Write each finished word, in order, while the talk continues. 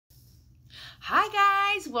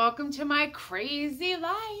Hi guys, welcome to my crazy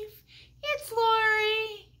life. It's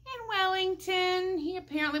Lori in Wellington. He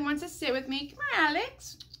apparently wants to sit with me. Come on,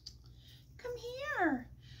 Alex. Come here.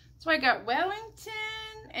 So I got Wellington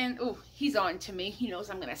and, oh, he's on to me. He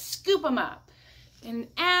knows I'm going to scoop him up. And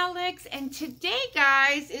Alex, and today,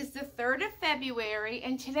 guys, is the 3rd of February,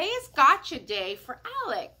 and today is Gotcha Day for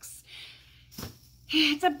Alex.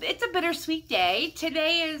 It's a bittersweet day.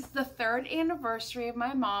 Today is the 3rd anniversary of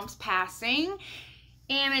my mom's passing,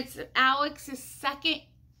 and it's Alex's 2nd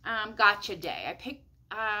Gotcha Day.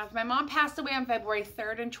 My mom passed away on February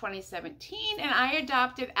 3rd in 2017, and I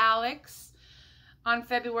adopted Alex on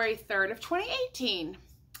February 3rd of 2018.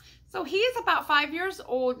 So he is about 5 years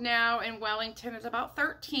old now, and Wellington is about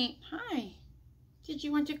 13. Hi. Did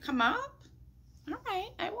you want to come up? All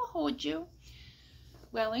right, I will hold you.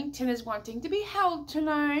 Wellington is wanting to be held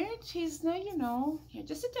tonight. He's, you know, here,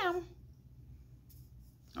 just sit down.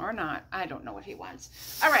 Or not. I don't know what he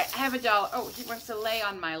wants. All right, I have $1. Oh, he wants to lay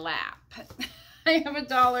on my lap. I have a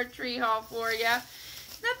Dollar Tree haul for you.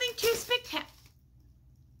 Nothing too spectacular.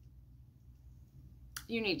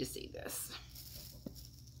 You need to see this.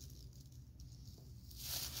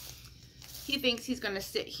 He thinks he's going to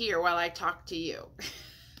sit here while I talk to you.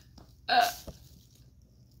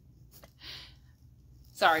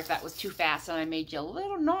 Sorry if that was too fast and I made you a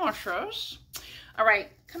little nauseous. All right,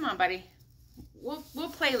 come on, buddy. We'll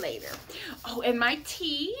play later. Oh, and my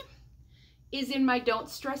tea is in my Don't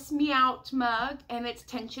Stress Me Out mug, and it's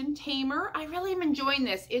Tension Tamer. I really am enjoying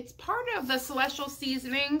this. It's part of the Celestial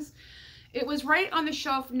Seasonings. It was right on the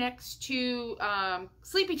shelf next to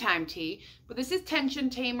Sleepy Time tea, but this is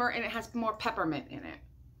Tension Tamer, and it has more peppermint in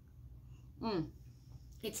it.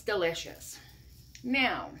 It's delicious.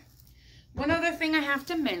 Now, one other thing I have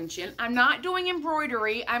to mention, I'm not doing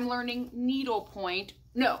embroidery, I'm learning needlepoint.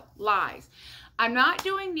 No, lies. I'm not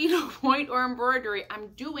doing needlepoint or embroidery, I'm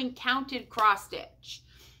doing counted cross stitch.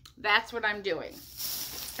 That's what I'm doing.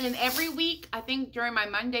 And every week, I think during my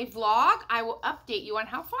Monday vlog, I will update you on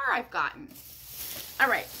how far I've gotten. All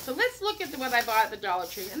right, so let's look at what I bought at the Dollar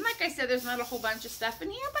Tree. And like I said, there's not a whole bunch of stuff in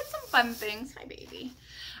here, but some fun things. Hi, baby.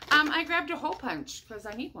 I grabbed a hole punch because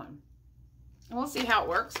I need one. And we'll see how it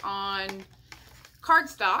works on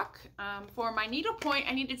cardstock. For my needlepoint,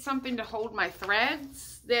 I needed something to hold my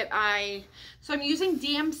threads so I'm using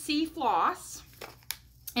DMC floss,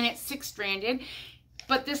 and it's 6-stranded.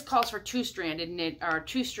 But this calls for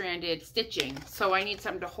 2-stranded stitching. So I need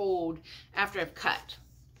something to hold after I've cut.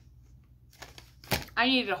 I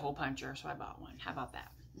needed a hole puncher, so I bought one. How about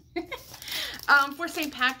that? For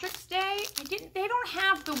St. Patrick's Day, they don't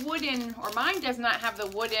have the wooden, or mine does not have the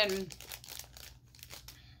wooden,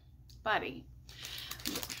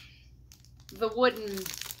 the wooden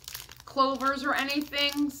clovers or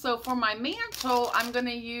anything. So for my mantle, I'm going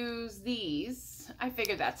to use these. I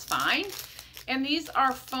figured that's fine. And these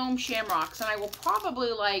are foam shamrocks, and I will probably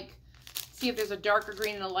see if there's a darker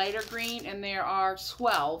green and a lighter green, and there are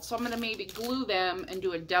 12. So I'm going to maybe glue them and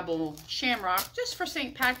do a double shamrock just for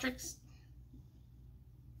St. Patrick's.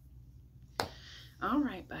 All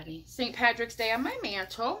right, buddy. St. Patrick's Day on my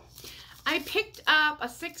mantle. I picked up a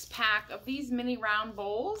 6-pack of these mini round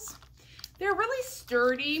bowls. They're really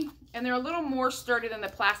sturdy, and they're a little more sturdy than the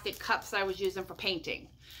plastic cups I was using for painting.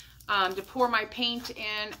 To pour my paint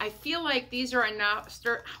in. I feel like these are enough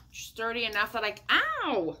sturdy enough that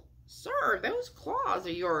ow, sir, those claws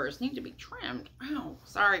of yours need to be trimmed. Ow,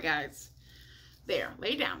 sorry guys. There,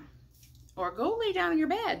 lay down. Or go lay down in your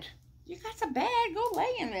bed. You got a bed, go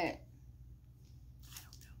lay in it.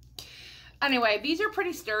 I don't know. Anyway, these are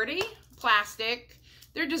pretty sturdy, plastic.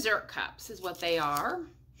 They're dessert cups is what they are.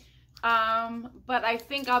 But I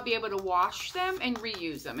think I'll be able to wash them and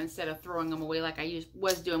reuse them instead of throwing them away like I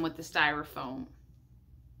was doing with the styrofoam.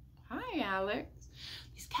 Hi, Alex.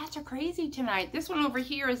 These cats are crazy tonight. This one over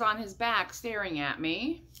here is on his back staring at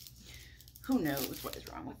me. Who knows what is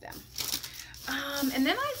wrong with them. And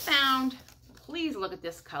then I found, please look at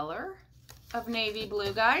this color of navy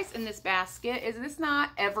blue, guys, in this basket. Is this not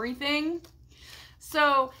everything?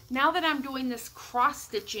 So now that I'm doing this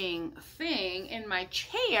cross-stitching thing in my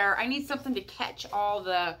chair, I need something to catch all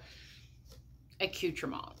the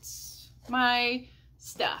accoutrements. My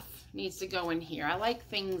stuff needs to go in here. I like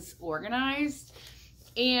things organized.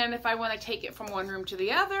 And if I want to take it from one room to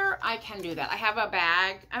the other, I can do that. I have a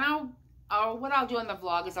bag, and what I'll do in the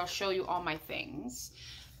vlog is I'll show you all my things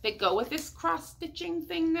that go with this cross-stitching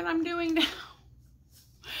thing that I'm doing now.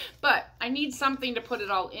 But I need something to put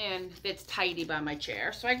it all in that's tidy by my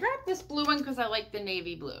chair. So I grabbed this blue one because I like the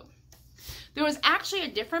navy blue. There was actually a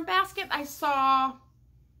different basket. I saw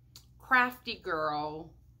Crafty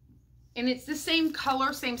Girl And it's the same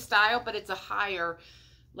color, same style, but it's a higher,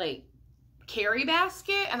 like, carry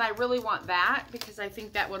basket. And I really want that because I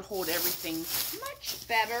think that would hold everything much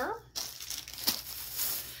better.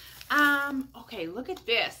 Okay, look at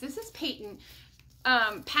this. This is Peyton.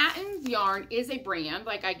 Patton's yarn is a brand.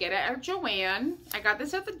 Like, I get it at Joann. I got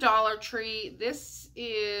this at the Dollar Tree. This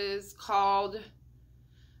is called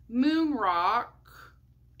Moon Rock.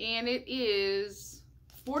 And it is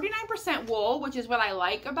 49% wool, which is what I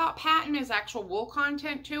like about Patton, is actual wool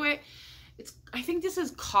content to it. I think this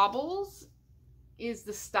is Cobbles is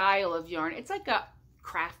the style of yarn. It's like a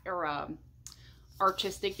craft or a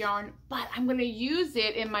artistic yarn, but I'm going to use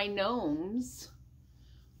it in my gnomes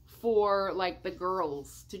for like the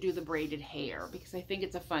girls to do the braided hair because I think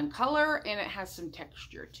it's a fun color and it has some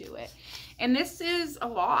texture to it. And this is a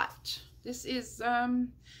lot. This is,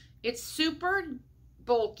 it's super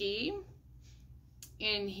bulky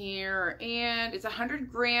in here and it's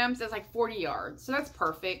 100 grams. That's like 40 yards. So that's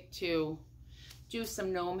perfect to do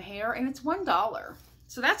some gnome hair, and it's $1.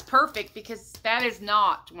 So that's perfect because that is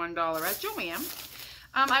not $1 at Joann.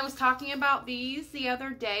 I was talking about these the other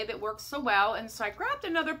day that works so well, and so I grabbed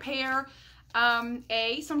another pair.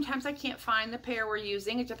 Sometimes I can't find the pair we're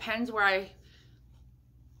using. It depends where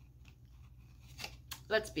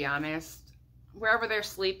let's be honest, wherever they're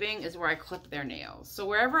sleeping is where I clip their nails. So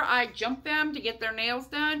wherever I jump them to get their nails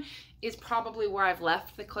done is probably where I've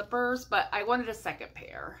left the clippers, but I wanted a second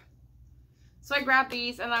pair. So I grabbed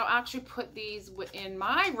these, and I'll actually put these in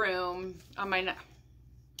my room on my...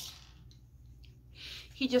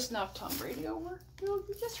 He just knocked Tom Brady over. You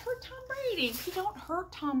just hurt Tom Brady. You don't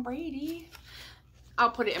hurt Tom Brady.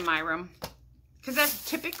 I'll put it in my room because that's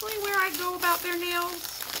typically where I go about their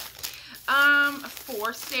nails.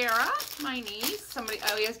 For Sarah, my niece.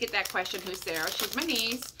 I always get that question, who's Sarah? She's my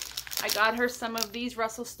niece. I got her some of these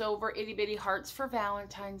Russell Stover itty bitty hearts for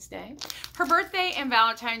Valentine's Day. Her birthday and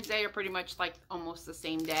Valentine's Day are pretty much like almost the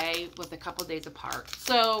same day with a couple days apart.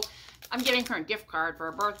 So I'm getting her a gift card for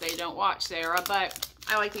her birthday. Don't watch, Sarah, but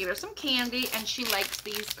I like to get her some candy, and she likes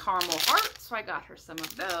these caramel hearts, so I got her some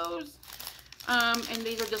of those. And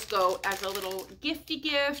these will just go as a little gifty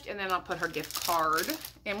gift, and then I'll put her gift card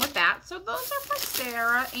in with that. So those are for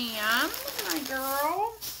Sarah and my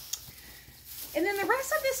girl. And then the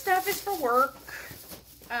rest of this stuff is for work.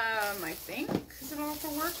 I think. Is it all for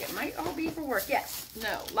work? It might all be for work. Yes.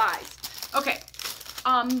 No. Lies. Okay.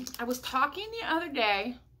 I was talking the other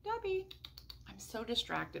day. Debbie. I'm so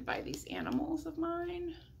distracted by these animals of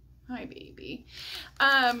mine. Hi, baby.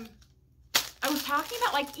 I was talking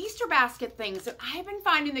about like Easter basket things. And I've been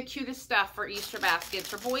finding the cutest stuff for Easter baskets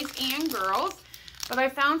for boys and girls. But I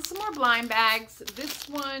found some more blind bags. This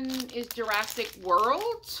one is Jurassic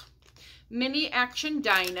World. Mini Action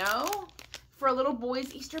Dino for a little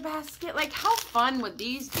boy's Easter basket. Like, how fun would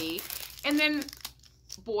these be? And then,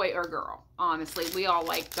 boy or girl, honestly, we all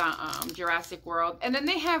like Jurassic World. And then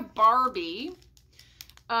they have Barbie.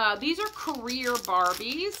 These are career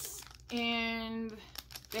Barbies, and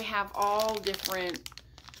they have all different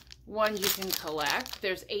ones you can collect.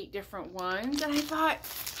 There's 8 different ones, and I thought,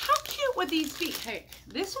 how cute would these be? Hey,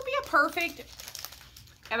 this would be a perfect,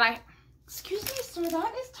 and excuse me, sir,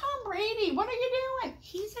 that is Tom Brady. What are you doing?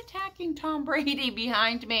 He's attacking Tom Brady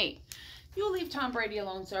behind me. You'll leave Tom Brady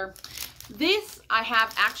alone, sir. This I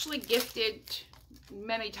have actually gifted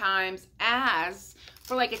many times as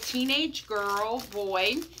for like a teenage girl,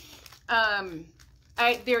 boy.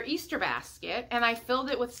 Their Easter basket, and I filled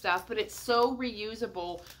it with stuff, but it's so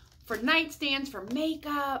reusable for nightstands, for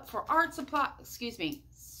makeup, for art supply. Excuse me,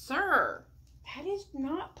 sir. That is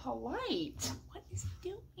not polite. What is he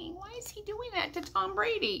doing? Why is he doing that to Tom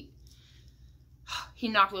Brady? He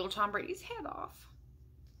knocked little Tom Brady's head off.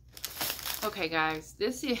 Okay, guys,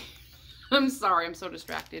 this is... I'm sorry, I'm so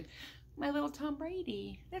distracted. My little Tom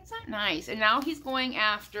Brady. That's not nice. And now he's going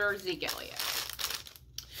after Zeke Elliott.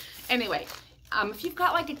 Anyway, if you've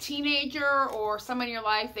got like a teenager or someone in your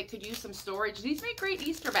life that could use some storage, these make great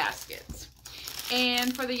Easter baskets.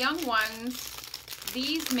 And for the young ones,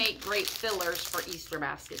 these make great fillers for Easter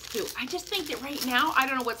baskets too. I just think that right now, I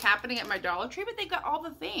don't know what's happening at my Dollar Tree, but they've got all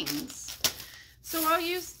the things. So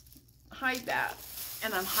I'll hide that.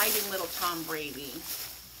 And I'm hiding little Tom Brady.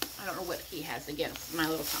 I don't know what he has against my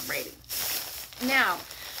little Tom Brady. Now,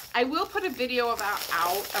 I will put a video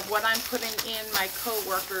out of what I'm putting in my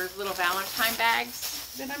co-workers' little Valentine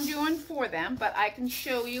bags that I'm doing for them, but I can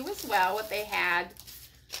show you as well what they had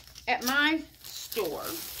at my store.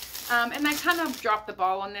 And I kind of dropped the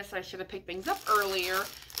ball on this. I should have picked things up earlier,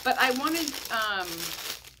 but I wanted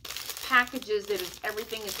packages that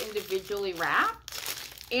everything is individually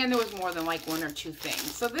wrapped, and there was more than like 1 or 2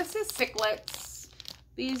 things. So this is Sycks.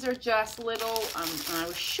 These are just little, I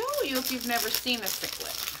will show you if you've never seen a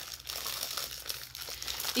Sycks.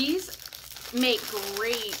 These make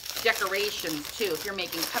great decorations too if you're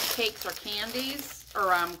making cupcakes or candies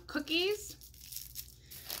or cookies.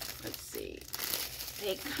 Let's see.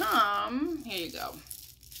 They come, here you go.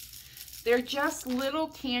 They're just little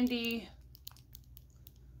candy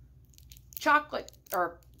chocolate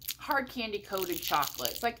or hard candy coated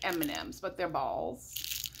chocolates, like M&Ms, but they're balls.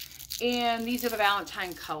 And these are the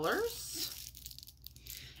Valentine colors.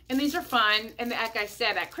 And these are fun. And like I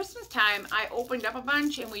said, at Christmas time, I opened up a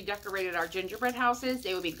bunch and we decorated our gingerbread houses.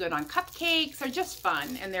 They would be good on cupcakes. They're just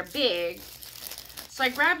fun and they're big. So I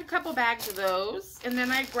grabbed a couple bags of those. And then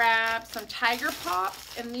I grabbed some Tiger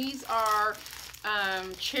Pops. And these are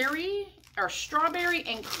cherry or strawberry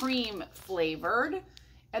and cream flavored.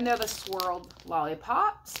 And they're the swirled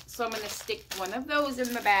lollipops. So I'm going to stick one of those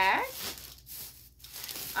in the bag.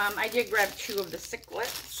 I did grab 2 of the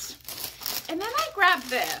Sycks. And then I grabbed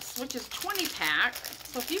this, which is 20 pack.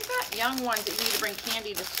 So if you've got young ones that you need to bring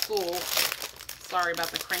candy to school, sorry about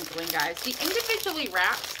the crinkling, guys. The individually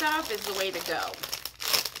wrapped stuff is the way to go.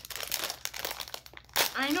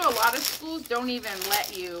 I know a lot of schools don't even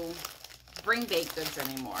let you bring baked goods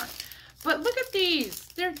anymore. But look at these.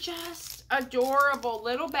 They're just adorable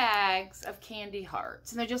little bags of candy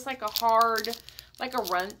hearts. And they're just like a hard, like a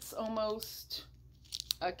Runts almost.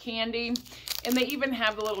 A candy, and they even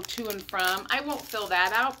have the little to and from. I won't fill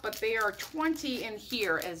that out, but they are 20 in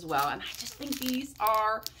here as well, and I just think these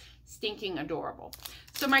are stinking adorable.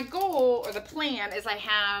 So my goal or the plan is I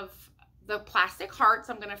have the plastic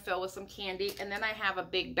hearts I'm going to fill with some candy, and then I have a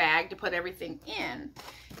big bag to put everything in.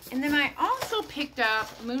 And then I also picked up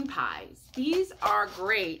moon pies. These are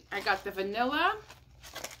great. I got the vanilla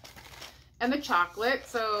and the chocolate,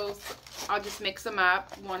 so I'll just mix them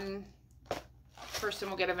up. One person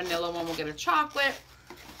will get a vanilla, one will get a chocolate.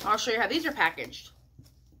 I'll show you how these are packaged.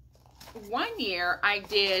 One year I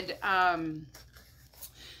did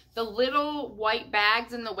the little white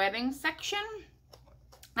bags in the wedding section.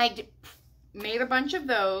 I made a bunch of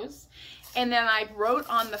those, and then I wrote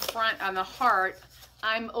on the front, on the heart,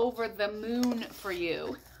 "I'm over the moon for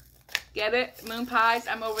you." Get it? Moon pies,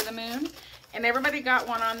 I'm over the moon. And everybody got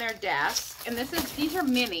one on their desk. And these are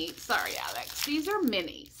mini. Sorry, Alex. These are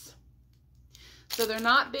minis. So they're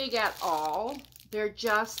not big at all. They're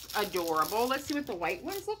just adorable. Let's see what the white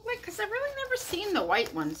ones look like, because I've really never seen the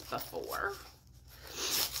white ones before.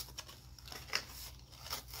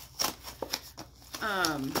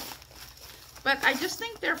 But I just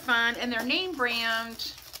think they're fun, and they're name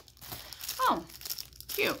brand. Oh,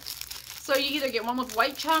 cute. So you either get one with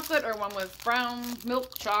white chocolate or one with brown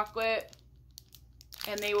milk chocolate.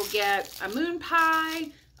 And they will get a moon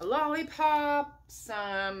pie, a lollipop,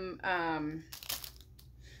 some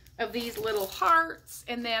of these little hearts,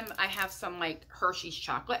 and then I have some like Hershey's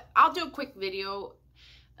chocolate. I'll do a quick video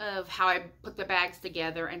of how I put the bags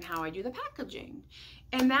together and how I do the packaging.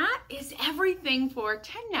 And that is everything for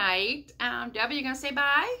tonight. Debbie, you gonna say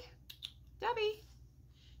bye? Debbie,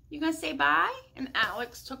 you gonna say bye? And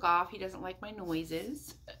Alex took off. He doesn't like my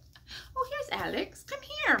noises. Oh, here's Alex. Come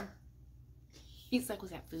here. He's like,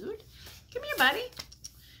 was that food? Come here, buddy.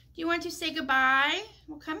 Do you want to say goodbye?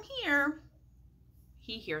 Well, come here.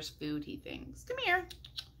 He hears food, he thinks. Come here.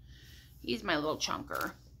 He's my little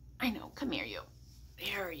chunker. I know. Come here, you.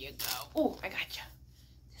 There you go. Oh, I got you.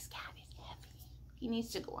 This cat is heavy. He needs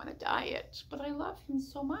to go on a diet, but I love him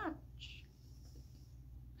so much.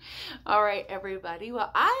 All right, everybody.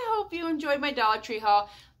 Well, I hope you enjoyed my Dollar Tree haul.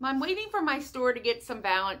 I'm waiting for my store to get some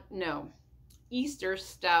Easter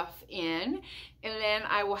stuff in, and then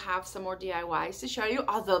I will have some more DIYs to show you.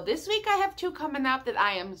 Although this week I have 2 coming up that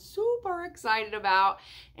I am super excited about,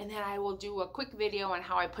 and then I will do a quick video on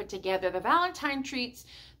how I put together the Valentine treats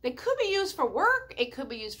that could be used for work, it could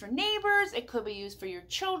be used for neighbors, it could be used for your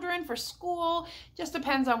children, for school. Just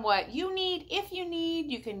depends on what you need. If you need,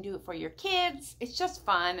 you can do it for your kids. It's just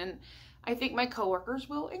fun, and I think my coworkers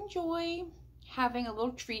will enjoy having a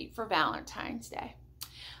little treat for Valentine's Day.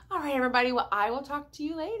 All right, everybody. Well, I will talk to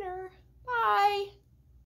you later. Bye.